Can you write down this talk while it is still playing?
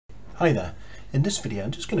Hi there. In this video I'm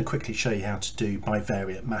just going to quickly show you how to do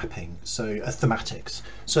bivariate mapping, so thematics.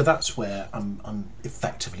 So that's where I'm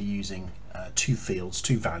effectively using two fields,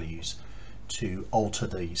 two values to alter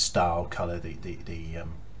the style, colour, the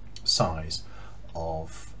size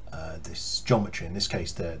of this geometry. In this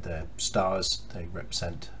case they're stars. They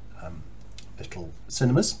represent little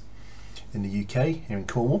cinemas in the UK, here in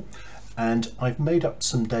Cornwall, and I've made up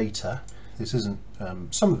some data. This isn't,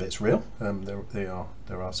 some of it's real,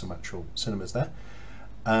 there are some actual cinemas there,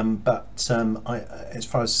 but as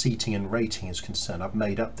far as seating and rating is concerned, I've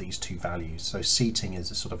made up these two values. So seating is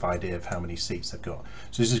a sort of idea of how many seats they've got.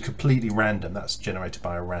 So this is completely random, that's generated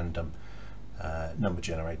by a random number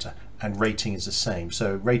generator, and rating is the same.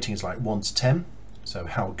 So rating is like 1 to 10, so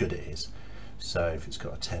how good it is. So if it's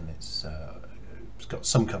got a 10, it's got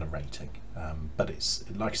some kind of rating, but it's,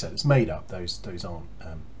 like I said, it's made up. Those aren't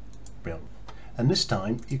real. And this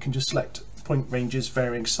time you can just select point ranges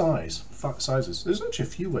varying sizes. There's actually a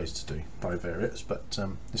few ways to do bivariates, but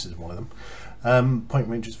this is one of them. Point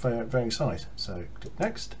ranges varying size. So click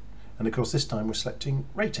next, and of course this time we're selecting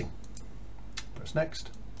rating. Press next,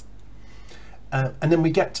 and then we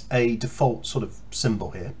get a default sort of symbol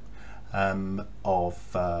here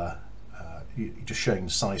of just showing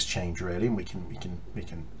the size change really, and we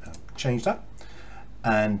can change that.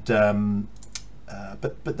 And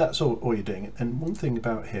but that's all you're doing. And one thing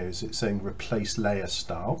about here is it's saying replace layer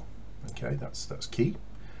style. Okay, that's key.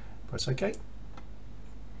 Press OK.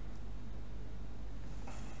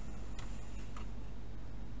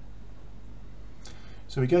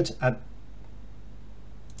 So we go to add.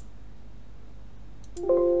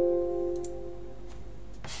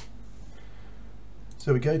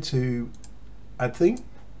 So we go to add theme.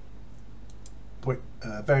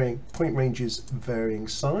 Point ranges varying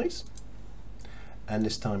size. And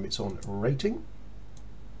this time it's on rating,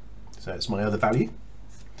 so it's my other value.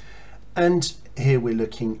 And here we're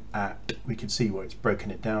looking at, we can see where it's broken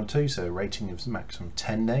it down to. So rating is maximum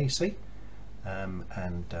 10 there, you see,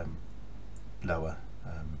 and lower,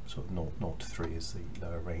 sort of 0 to 3 is the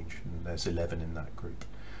lower range, and there's 11 in that group.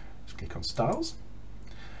 Let's click on styles,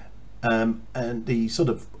 and the sort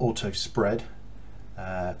of auto spread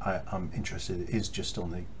I'm interested in is just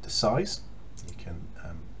on the size. You can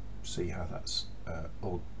see how that's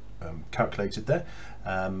all calculated there,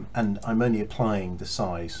 and I'm only applying the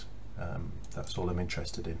size. That's all I'm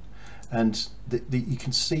interested in. And you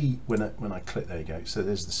can see when I click, there you go, so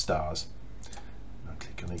there's the stars. I'll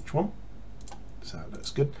click on each one, so that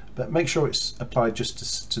looks good, but make sure it's applied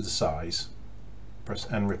just to the size. Press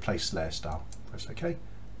and replace layer style. Press OK.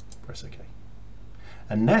 Press OK.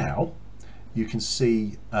 And now you can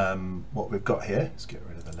see what we've got here. Let's get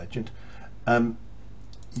rid of the legend.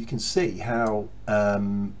 You can see how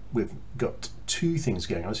we've got two things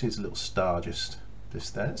going on. So here's a little star just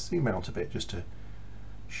there. Let's zoom out a bit just to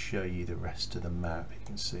show you the rest of the map. You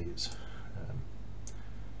can see it's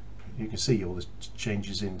you can see all the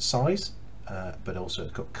changes in size, but also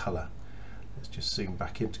it's got colour. Let's just zoom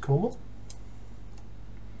back into Cornwall,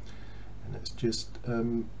 and let's just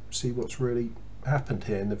see what's really happened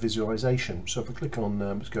here in the visualization. So if I click on,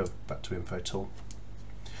 let's go back to Info Tool.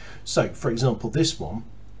 So for example, this one,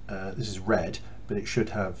 this is red, but it should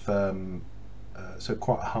have so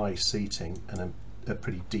quite a high seating and a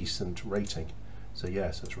pretty decent rating. So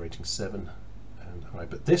yes, that's rating 7 and high,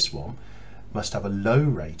 but this one must have a low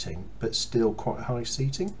rating but still quite high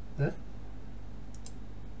seating there.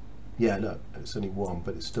 Yeah, look, it's only 1,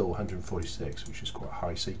 but it's still 146, which is quite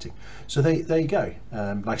high seating. So there you go.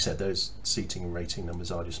 Like I said, those seating and rating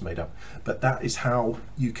numbers are just made up. But that is how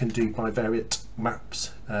you can do bivariate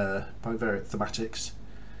maps, bivariate thematics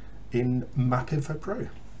in MapInfo Pro.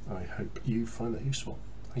 I hope you find that useful.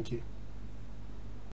 Thank you.